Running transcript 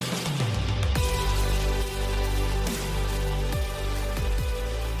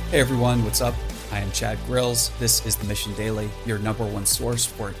Hey everyone, what's up? I am Chad Grills. This is the Mission Daily, your number one source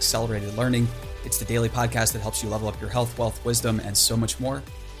for accelerated learning. It's the daily podcast that helps you level up your health, wealth, wisdom, and so much more.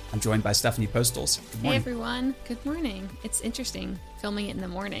 I'm joined by Stephanie Postles. Good morning. Hey everyone, good morning. It's interesting filming it in the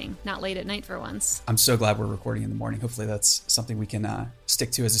morning, not late at night for once. I'm so glad we're recording in the morning. Hopefully that's something we can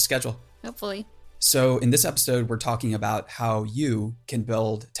stick to as a schedule. Hopefully. So in this episode, we're talking about how you can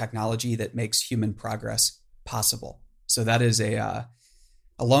build technology that makes human progress possible. So that is a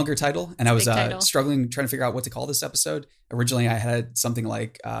longer title, and I was struggling trying to figure out what to call this episode. Originally, I had something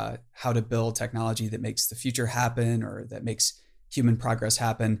like how to build technology that makes the future happen or that makes human progress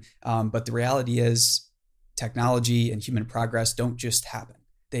happen. But the reality is technology and human progress don't just happen.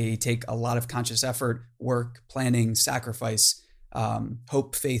 They take a lot of conscious effort, work, planning, sacrifice,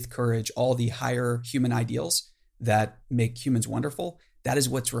 hope, faith, courage, all the higher human ideals that make humans wonderful. That is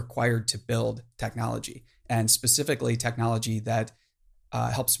what's required to build technology, and specifically technology that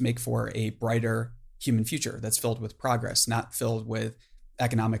helps make for a brighter human future that's filled with progress, not filled with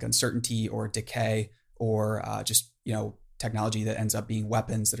economic uncertainty or decay or technology that ends up being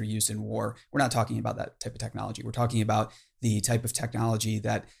weapons that are used in war. We're not talking about that type of technology. We're talking about the type of technology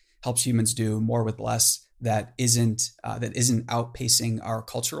that helps humans do more with less, that isn't outpacing our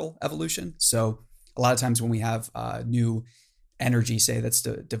cultural evolution. So a lot of times when we have new energy, say, that's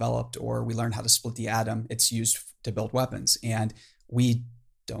developed, or we learn how to split the atom, it's used to build weapons. And we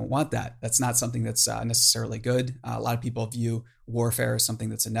don't want that. That's not something that's necessarily good. A lot of people view warfare as something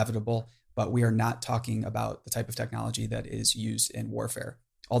that's inevitable, but we are not talking about the type of technology that is used in warfare.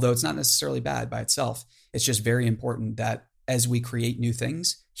 Although it's not necessarily bad by itself, it's just very important that as we create new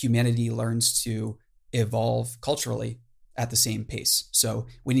things, humanity learns to evolve culturally at the same pace. So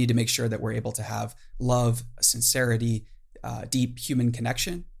we need to make sure that we're able to have love, sincerity, deep human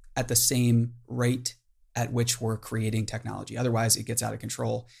connection at the same rate at which we're creating technology. Otherwise, it gets out of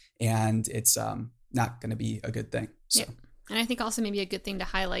control, and it's not going to be a good thing. So. Yeah. And I think also maybe a good thing to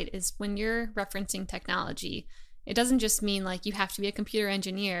highlight is when you're referencing technology, it doesn't just mean like you have to be a computer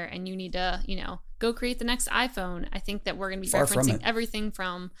engineer and you need to, go create the next iPhone. I think that we're going to be referencing everything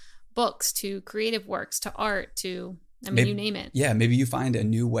from books to creative works to art to, you name it. Yeah, maybe you find a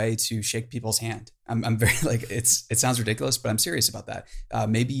new way to shake people's hand. I'm very it sounds ridiculous, but I'm serious about that.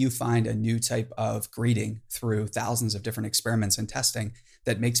 Maybe you find a new type of greeting through thousands of different experiments and testing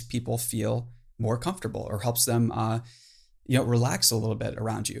that makes people feel more comfortable or helps them, relax a little bit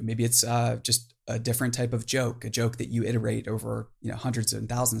around you. Maybe it's just a different type of joke, a joke that you iterate over, hundreds and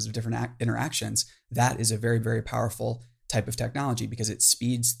thousands of different interactions. That is a very, very powerful type of technology because it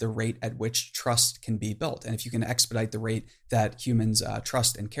speeds the rate at which trust can be built. And if you can expedite the rate that humans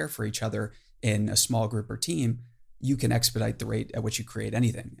trust and care for each other in a small group or team, you can expedite the rate at which you create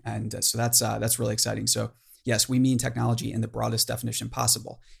anything. And so that's really exciting. So yes, we mean technology in the broadest definition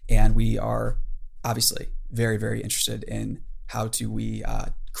possible. And we are obviously very, very interested in how do we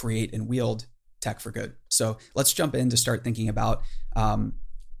create and wield tech for good. So let's jump in to start thinking about,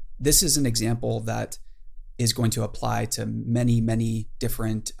 this is an example that is going to apply to many, many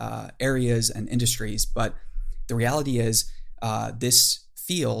different areas and industries. But the reality is this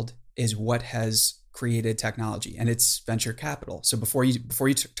field is what has created technology, and it's venture capital. So before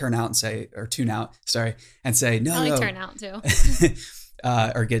you turn out and say, or tune out, sorry, and say, no, turn out too.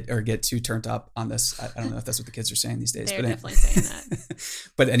 or get too turned up on this. I don't know if that's what the kids are saying these days. They're definitely saying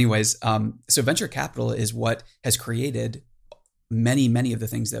that. But anyways, so venture capital is what has created many, many of the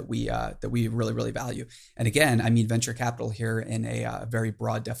things that we really, really value. And again, I mean venture capital here in a very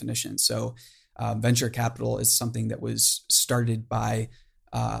broad definition. So venture capital is something that was started by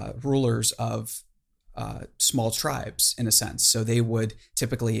rulers of small tribes, in a sense. So they would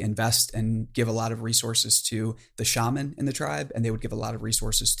typically invest and give a lot of resources to the shaman in the tribe, and they would give a lot of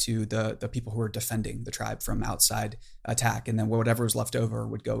resources to the people who are defending the tribe from outside attack. And then whatever was left over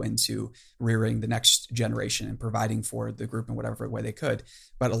would go into rearing the next generation and providing for the group in whatever way they could.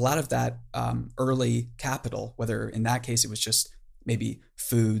 But a lot of that early capital, whether in that case it was just maybe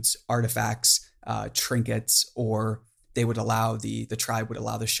foods, artifacts, trinkets, or they would allow the tribe would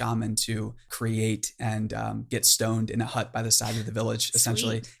allow the shaman to create and get stoned in a hut by the side of the village,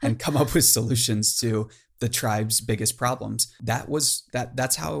 essentially, and come up with solutions to the tribe's biggest problems.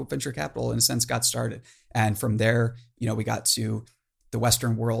 That's how venture capital, in a sense, got started. And from there, we got to the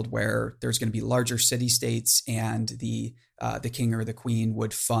Western world where there's going to be larger city states, and the king or the queen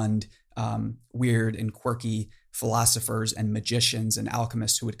would fund weird and quirky philosophers and magicians and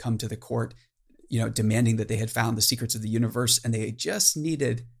alchemists who would come to the court, demanding that they had found the secrets of the universe, and they just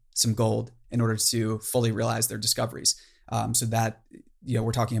needed some gold in order to fully realize their discoveries. So that,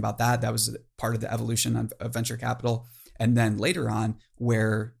 we're talking about that was part of the evolution of venture capital. And then later on,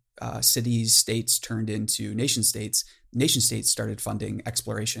 where cities, states turned into nation states started funding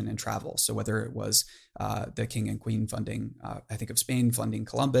exploration and travel. So whether it was the king and queen funding, I think of Spain funding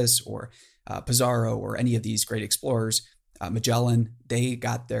Columbus, or Pizarro, or any of these great explorers, Magellan, they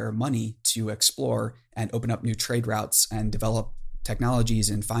got their money to explore and open up new trade routes and develop technologies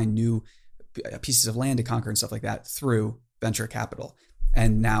and find new pieces of land to conquer and stuff like that through venture capital.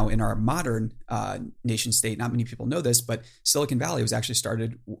 And now in our modern nation state, not many people know this, but Silicon Valley was actually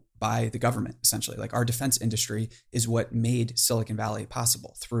started by the government, essentially. Like, our defense industry is what made Silicon Valley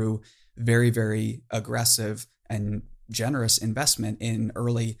possible through very, very aggressive and generous investment in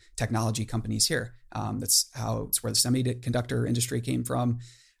early technology companies here. It's where the semiconductor industry came from.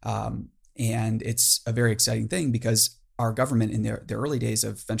 And it's a very exciting thing because our government in the early days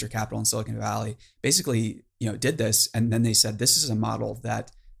of venture capital in Silicon Valley basically, did this. And then they said, this is a model that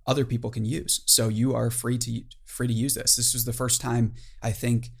other people can use. So you are free to use this. This was the first time, I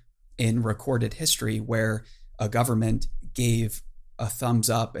think, in recorded history where a government gave a thumbs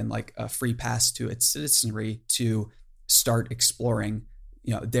up and like a free pass to its citizenry to start exploring,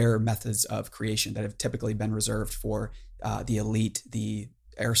 their methods of creation that have typically been reserved for the elite, the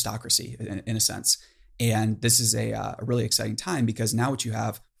aristocracy, in a sense. And this is a really exciting time because now what you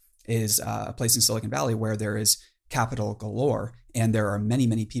have is a place in Silicon Valley where there is capital galore, and there are many,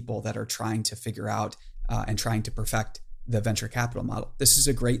 many people that are trying to figure out and trying to perfect the venture capital model. This is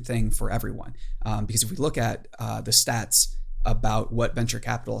a great thing for everyone because if we look at the stats about what venture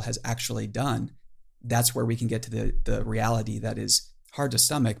capital has actually done, that's where we can get to the reality that is hard to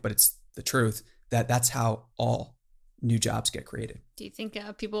stomach, but it's the truth, that's how all new jobs get created. Do you think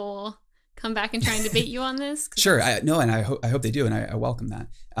people will come back and try and debate you on this? Sure. And I hope they do. And I welcome that.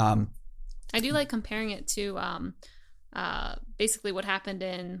 I do like comparing it to basically what happened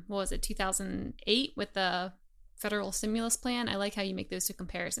in, 2008 with the federal stimulus plan. I like how you make those two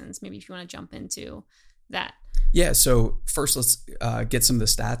comparisons. Maybe if you want to jump into that. Yeah. So first, let's get some of the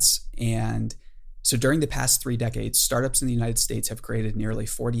stats. And so during the past 3 decades, startups in the United States have created nearly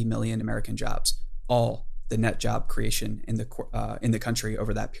 40 million American jobs, all the net job creation in the country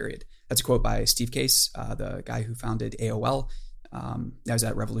over that period. That's a quote by Steve Case, the guy who founded AOL. Now he's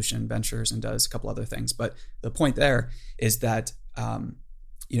at Revolution Ventures and does a couple other things. But the point there is that,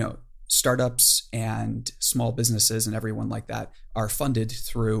 startups and small businesses and everyone like that are funded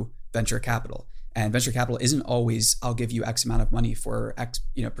through venture capital. And venture capital isn't always, I'll give you X amount of money for X,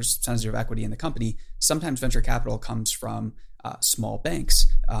 percentage of equity in the company. Sometimes venture capital comes from small banks.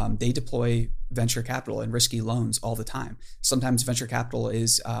 They deploy venture capital and risky loans all the time. Sometimes venture capital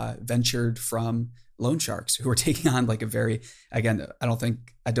is ventured from loan sharks who are taking on like a very, again,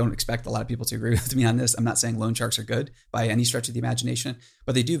 I don't expect a lot of people to agree with me on this. I'm not saying loan sharks are good by any stretch of the imagination,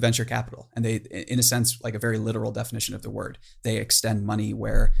 but they do venture capital. And they, in a sense, like a very literal definition of the word, they extend money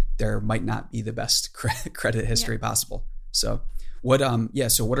where there might not be the best credit history possible. So what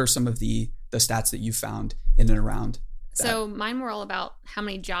are some of the stats that you found in and around that? So mine were all about how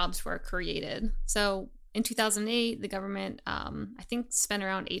many jobs were created. So in 2008, the government, I think, spent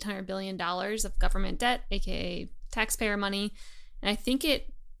around $800 billion of government debt, aka taxpayer money. And I think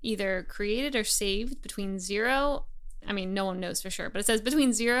it either created or saved between zero, no one knows for sure, but it says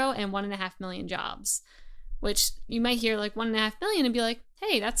between 0 and 1.5 million jobs, which you might hear like 1.5 million and be like,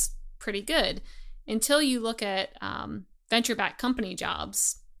 hey, that's pretty good. Until you look at venture-backed company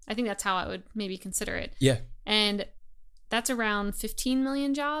jobs. I think that's how I would maybe consider it. Yeah. And that's around 15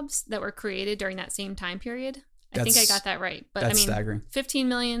 million jobs that were created during that same time period. I think I got that right. But staggering. 15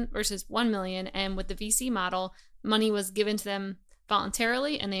 million versus 1 million. And with the VC model, money was given to them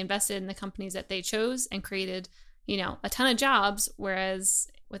voluntarily and they invested in the companies that they chose and created, a ton of jobs. Whereas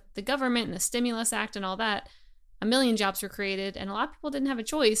with the government and the Stimulus Act and all that, 1 million jobs were created and a lot of people didn't have a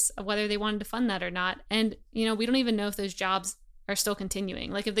choice of whether they wanted to fund that or not. And, we don't even know if those jobs are still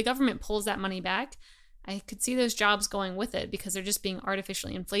continuing. Like if the government pulls that money back, I could see those jobs going with it because they're just being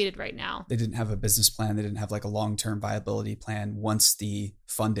artificially inflated right now. They didn't have a business plan. They didn't have like a long-term viability plan once the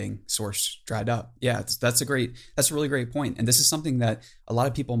funding source dried up. Yeah, that's a really great point. And this is something that a lot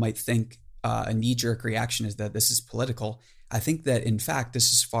of people might think a knee-jerk reaction is that this is political. I think that in fact,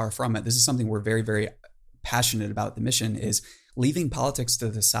 this is far from it. This is something we're very, very passionate about. The mission is leaving politics to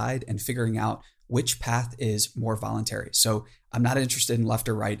the side and figuring out which path is more voluntary. So I'm not interested in left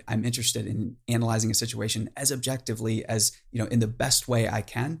or right. I'm interested in analyzing a situation as objectively as, in the best way I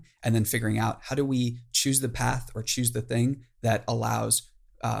can, and then figuring out how do we choose the path or choose the thing that allows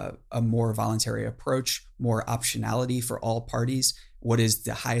a more voluntary approach, more optionality for all parties. What is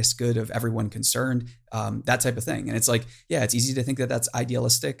the highest good of everyone concerned? That type of thing. And it's like, yeah, it's easy to think that that's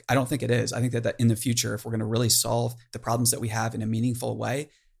idealistic. I don't think it is. I think that in the future, if we're going to really solve the problems that we have in a meaningful way,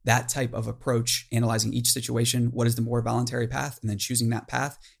 that type of approach, analyzing each situation, what is the more voluntary path, and then choosing that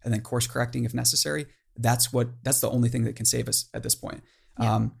path, and then course correcting if necessary. That's the only thing that can save us at this point.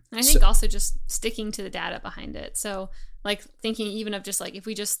 Yeah. I think also just sticking to the data behind it. So like thinking even of just like, if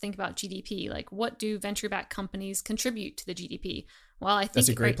we just think about GDP, like what do venture-backed companies contribute to the GDP? Well, I think that's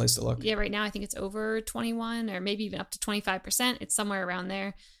a great place to look. Yeah, right now I think it's over 21 or maybe even up to 25%. It's somewhere around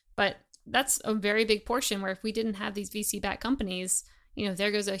there. But that's a very big portion where if we didn't have these VC-backed companies, you know,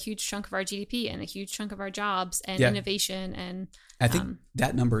 there goes a huge chunk of our GDP and a huge chunk of our jobs and innovation. And I think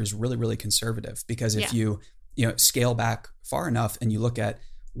that number is really, really conservative, because if you scale back far enough and you look at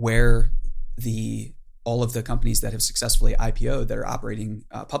where all of the companies that have successfully IPO'd that are operating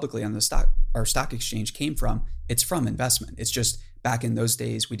publicly on the stock exchange came from, it's from investment. It's just back in those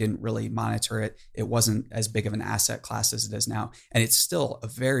days, we didn't really monitor it. It wasn't as big of an asset class as it is now. And it's still a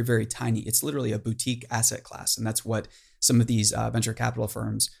very, very tiny, it's literally a boutique asset class. And that's what some of these venture capital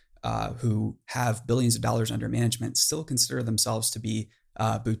firms who have billions of dollars under management still consider themselves to be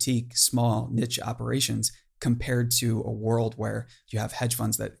boutique, small, niche operations, compared to a world where you have hedge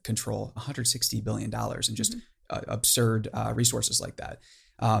funds that control $160 billion and just absurd resources like that.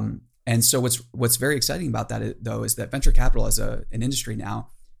 And so what's very exciting about that, though, is that venture capital as an industry now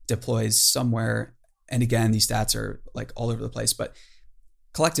deploys somewhere, and again, these stats are like all over the place, but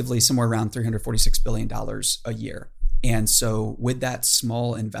collectively somewhere around $346 billion a year. And so with that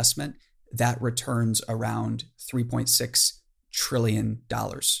small investment, that returns around $3.6 trillion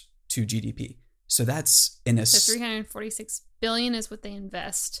to GDP. So that's so 346 billion is what they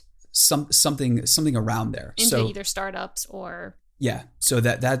invest. Something around there. Into either startups or. Yeah. So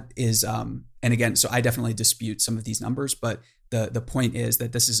that is, and again, so I definitely dispute some of these numbers, but the point is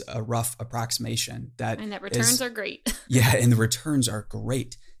that this is a rough approximation and that returns are great. Yeah. And the returns are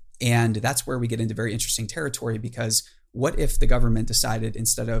great. And that's where we get into very interesting territory, because what if the government decided,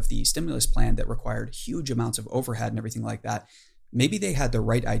 instead of the stimulus plan that required huge amounts of overhead and everything like that, maybe they had the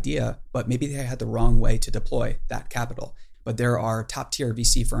right idea, but maybe they had the wrong way to deploy that capital. But there are top tier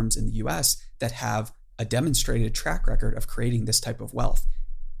VC firms in the US that have a demonstrated track record of creating this type of wealth.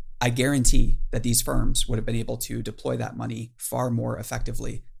 I guarantee that these firms would have been able to deploy that money far more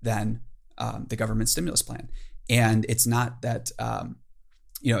effectively than the government stimulus plan. And it's not that, I'm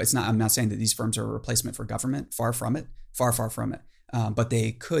not saying that these firms are a replacement for government, far from it, far from it. But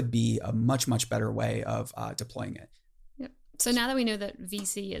they could be a much, much better way of deploying it. So now that we know that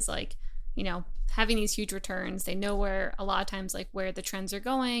VC is like, having these huge returns, they know where a lot of times like where the trends are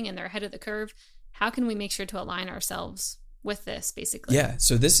going and they're ahead of the curve. How can we make sure to align ourselves with this, basically? Yeah.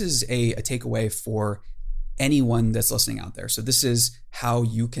 So this is a takeaway for anyone that's listening out there. So this is how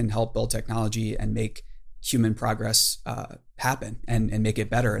you can help build technology and make human progress happen and make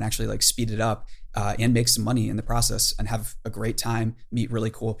it better and actually like speed it up and make some money in the process and have a great time, meet really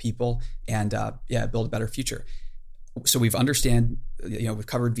cool people, and build a better future. So we've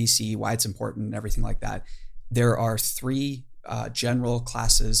covered VC, why it's important and everything like that. There are three general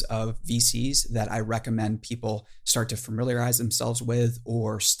classes of VCs that I recommend people start to familiarize themselves with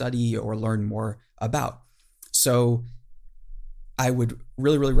or study or learn more about. So I would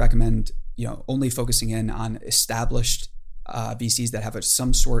really, really recommend, only focusing in on established VCs that have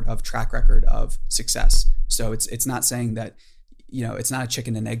some sort of track record of success. So it's not saying that, it's not a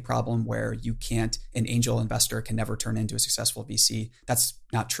chicken and egg problem where an angel investor can never turn into a successful VC. That's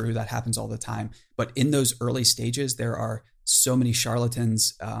not true. That happens all the time. But in those early stages, there are so many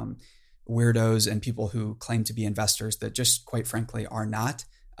charlatans, weirdos, and people who claim to be investors that just quite frankly are not.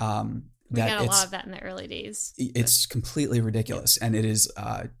 We got a lot of that in the early days. It's completely ridiculous. And it is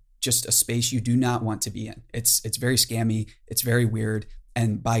just a space you do not want to be in. It's very scammy. It's very weird.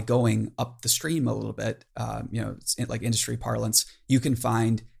 And by going up the stream a little bit, it's like industry parlance, you can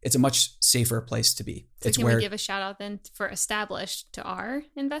find it's a much safer place to be. So can we give a shout out then for established to our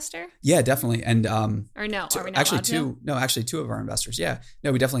investor? Yeah, definitely. And or no, are we not actually two? No, actually two of our investors. Yeah,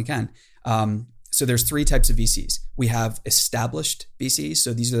 no, we definitely can. So there's three types of VCs. We have established VCs.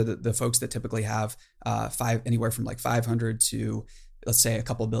 So these are the folks that typically have anywhere from like 500 to, let's say, a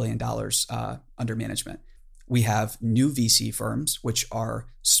couple $1 billion under management. We have new VC firms, which are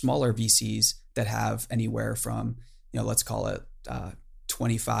smaller VCs that have anywhere from, let's call it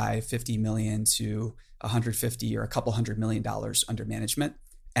 25, 50 million to 150 or a couple $100 million under management.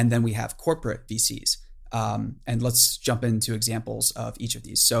 And then we have corporate VCs. And let's jump into examples of each of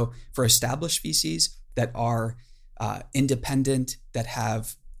these. So for established VCs that are independent,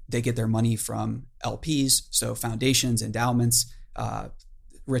 they get their money from LPs, so foundations, endowments,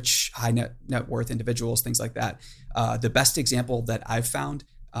 rich, high net worth individuals, things like that. The best example that I've found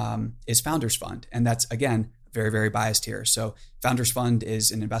is Founders Fund. And that's, again, very, very biased here. So Founders Fund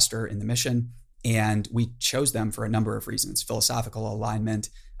is an investor in the mission, and we chose them for a number of reasons. Philosophical alignment.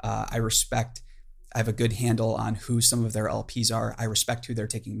 I have a good handle on who some of their LPs are. I respect who they're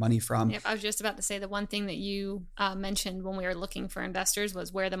taking money from. Yep, I was just about to say the one thing that you mentioned when we were looking for investors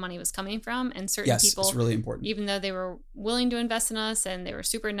was where the money was coming from. And certain people, it's really important. Even though they were willing to invest in us and they were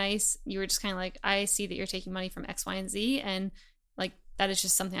super nice, you were just kind of like, I see that you're taking money from X, Y, and Z. And like, that is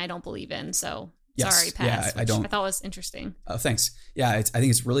just something I don't believe in. So sorry, pass. Yeah, I don't. I thought was interesting. Oh, thanks. Yeah, I think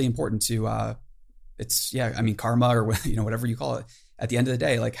it's really important to, karma or whatever you call it. At the end of the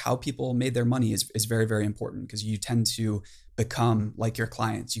day, like how people made their money is very, very important because you tend to become like your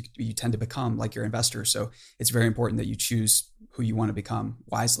clients. You tend to become like your investors. So it's very important that you choose who you want to become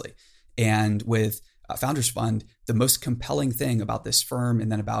wisely. And with Founders Fund, the most compelling thing about this firm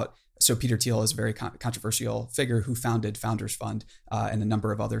so Peter Thiel is a very controversial figure who founded Founders Fund and a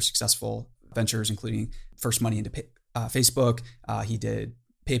number of other successful ventures, including first money into Facebook. He did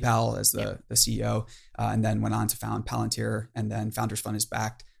PayPal as the CEO, and then went on to found Palantir. And then Founders Fund has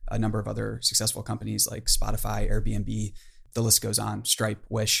backed a number of other successful companies like Spotify, Airbnb, the list goes on, Stripe,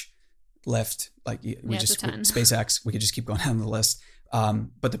 Wish, Lyft, SpaceX, we could just keep going down the list.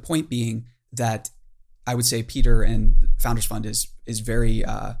 But the point being that I would say Peter and Founders Fund is very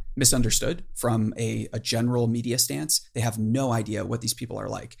misunderstood from a general media stance. They have no idea what these people are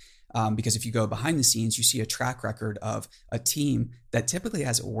like. Because if you go behind the scenes, you see a track record of a team that typically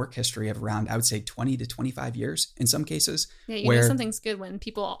has a work history of around, I would say 20 to 25 years in some cases. Yeah, know something's good when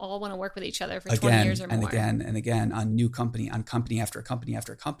people all want to work with each other for 20 years or more. And again, on company after company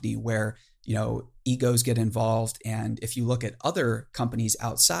after company where, egos get involved. And if you look at other companies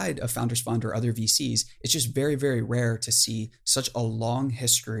outside of Founders Fund or other VCs, it's just very, very rare to see such a long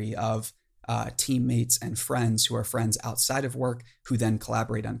history of teammates and friends who are friends outside of work, who then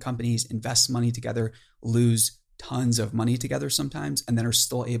collaborate on companies, invest money together, lose tons of money together sometimes, and then are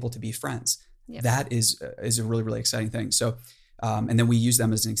still able to be friends. Yep. That is a really, really exciting thing. So, and then we use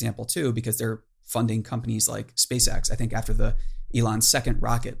them as an example too, because they're funding companies like SpaceX. I think after Elon's second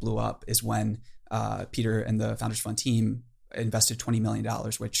rocket blew up is when Peter and the Founders Fund team invested $20 million,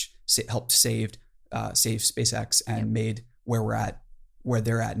 which helped save SpaceX and made where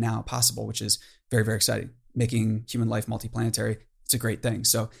they're at now possible, which is very, very exciting. Making human life multiplanetary, it's a great thing.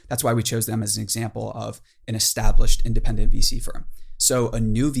 So that's why we chose them as an example of an established independent VC firm. So a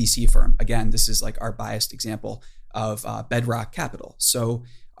new VC firm, again, this is like our biased example of Bedrock Capital. So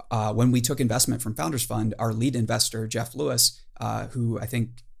when we took investment from Founders Fund, our lead investor, Jeff Lewis, who I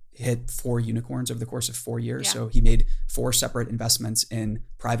think hit 4 unicorns over the course of 4 years. Yeah. So he made 4 separate investments in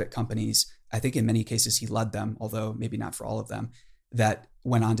private companies. I think in many cases he led them, although maybe not for all of them, that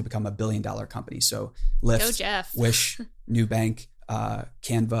went on to become $1 billion company. So Lyft, Wish, Nubank,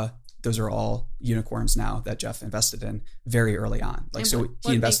 Canva, those are all unicorns now that Jeff invested in very early on.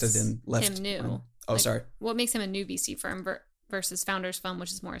 He invested in Lyft. Him new? What makes him a new VC firm versus Founders Fund,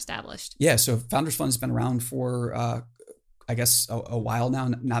 which is more established? Yeah, so Founders Fund has been around for, I guess, a while now,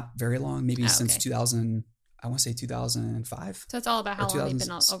 not very long, maybe since 2000. I want to say 2005. So it's all about how long they've been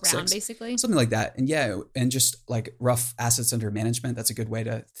around, basically. Something like that. And and just like rough assets under management, that's a good way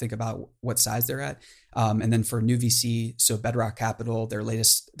to think about what size they're at. And then for new VC, so Bedrock Capital,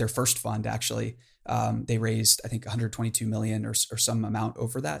 their first fund actually, they raised, I think 122 million or some amount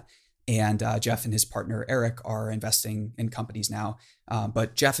over that. And Jeff and his partner, Eric, are investing in companies now.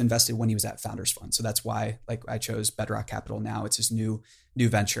 But Jeff invested when he was at Founders Fund. So that's why I chose Bedrock Capital now. It's his new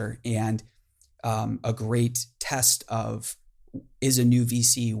venture. And a great test of, is a new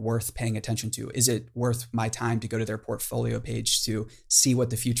VC worth paying attention to? Is it worth my time to go to their portfolio page to see what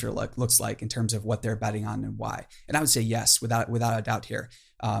the future looks like in terms of what they're betting on and why? And I would say yes, without a doubt here.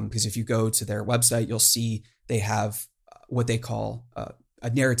 Because if you go to their website, you'll see they have what they call a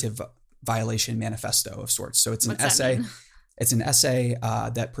narrative violation manifesto of sorts. So it's an essay. It's an essay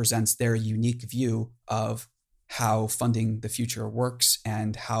that presents their unique view of how funding the future works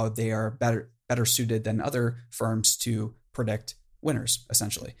and how they are better suited than other firms to predict winners,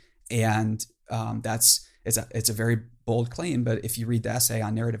 essentially. And it's a very bold claim, but if you read the essay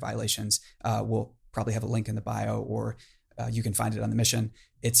on narrative violations, we'll probably have a link in the bio, or you can find it on the mission.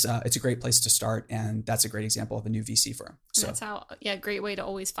 It's a great place to start, and that's a great example of a new VC firm. So that's great way to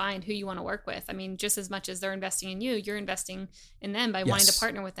always find who you want to work with. I mean, just as much as they're investing in you, you're investing in them by wanting to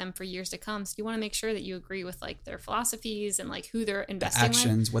partner with them for years to come. So you want to make sure that you agree with like their philosophies and like who they're investing with. The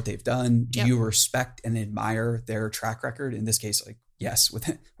actions, what they've done. Do you respect and admire their track record? In this case, like, yes,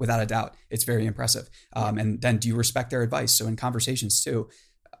 without a doubt, it's very impressive. And then do you respect their advice? So in conversations too,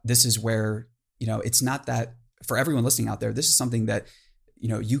 this is where, it's not that for everyone listening out there, this is something that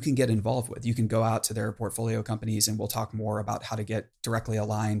you can get involved with. You can go out to their portfolio companies, and we'll talk more about how to get directly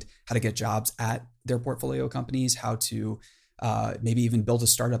aligned, how to get jobs at their portfolio companies, how to maybe even build a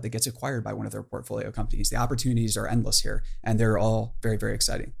startup that gets acquired by one of their portfolio companies. The opportunities are endless here, and they're all very, very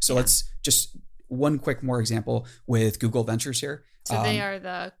exciting. So let's just one quick more example with Google Ventures here. So they are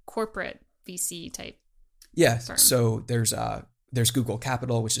the corporate VC type. Yeah. Firm. So there's Google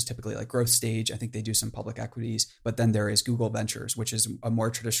Capital, which is typically like growth stage. I think they do some public equities, but then there is Google Ventures, which is a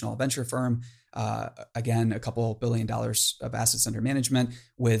more traditional venture firm. Again, a couple $1 billion of assets under management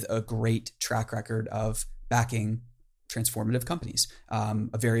with a great track record of backing transformative companies,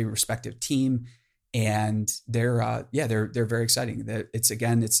 a very respected team. And they're very exciting.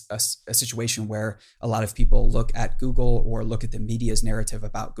 It's a situation where a lot of people look at Google or look at the media's narrative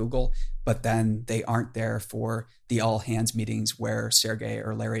about Google, but then they aren't there for the all hands meetings where Sergey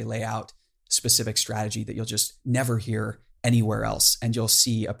or Larry lay out specific strategy that you'll just never hear anywhere else. And you'll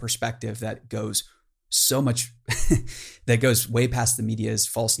see a perspective that goes so much, that goes way past the media's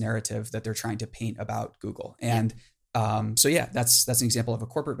false narrative that they're trying to paint about Google. And that's an example of a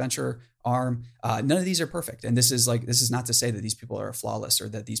corporate venture arm. None of these are perfect. And this is not to say that these people are flawless or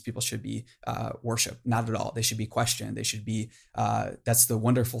that these people should be worshiped. Not at all. They should be questioned. They should be, that's the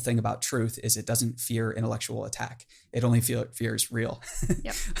wonderful thing about truth is it doesn't fear intellectual attack. It only fears real.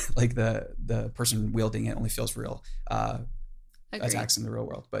 Yep. Like the person wielding it only feels real attacks in the real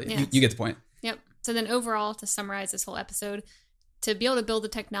world. But you get the point. Yep. So then overall, to summarize this whole episode, to be able to build the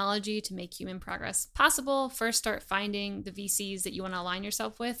technology to make human progress possible, first start finding the VCs that you want to align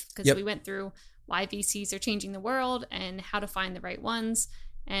yourself with, because we went through why VCs are changing the world and how to find the right ones.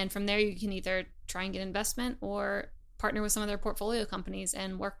 And from there, you can either try and get investment or partner with some of their portfolio companies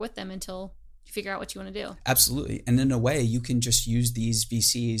and work with them until you figure out what you want to do. Absolutely. And in a way, you can just use these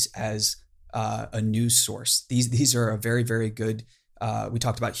VCs as a news source. These are a very, very good, we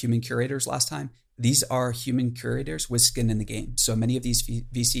talked about human curators last time. These are human curators with skin in the game. So many of these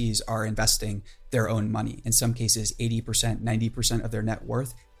VCs are investing their own money. In some cases, 80%, 90% of their net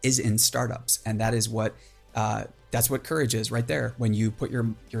worth is in startups. And that is that's what courage is right there. When you put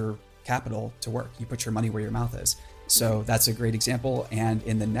your capital to work, you put your money where your mouth is. So that's a great example. And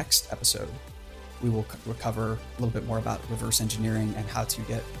in the next episode, we will cover a little bit more about reverse engineering and how to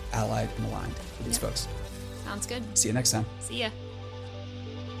get allied and aligned with these folks. Sounds good. See you next time. See ya.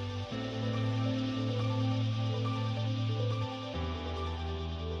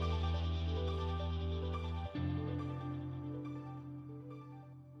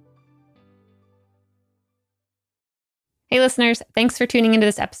 Hey listeners, thanks for tuning into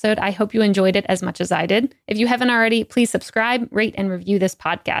this episode. I hope you enjoyed it as much as I did. If you haven't already, please subscribe, rate, and review this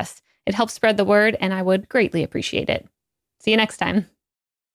podcast. It helps spread the word, and I would greatly appreciate it. See you next time.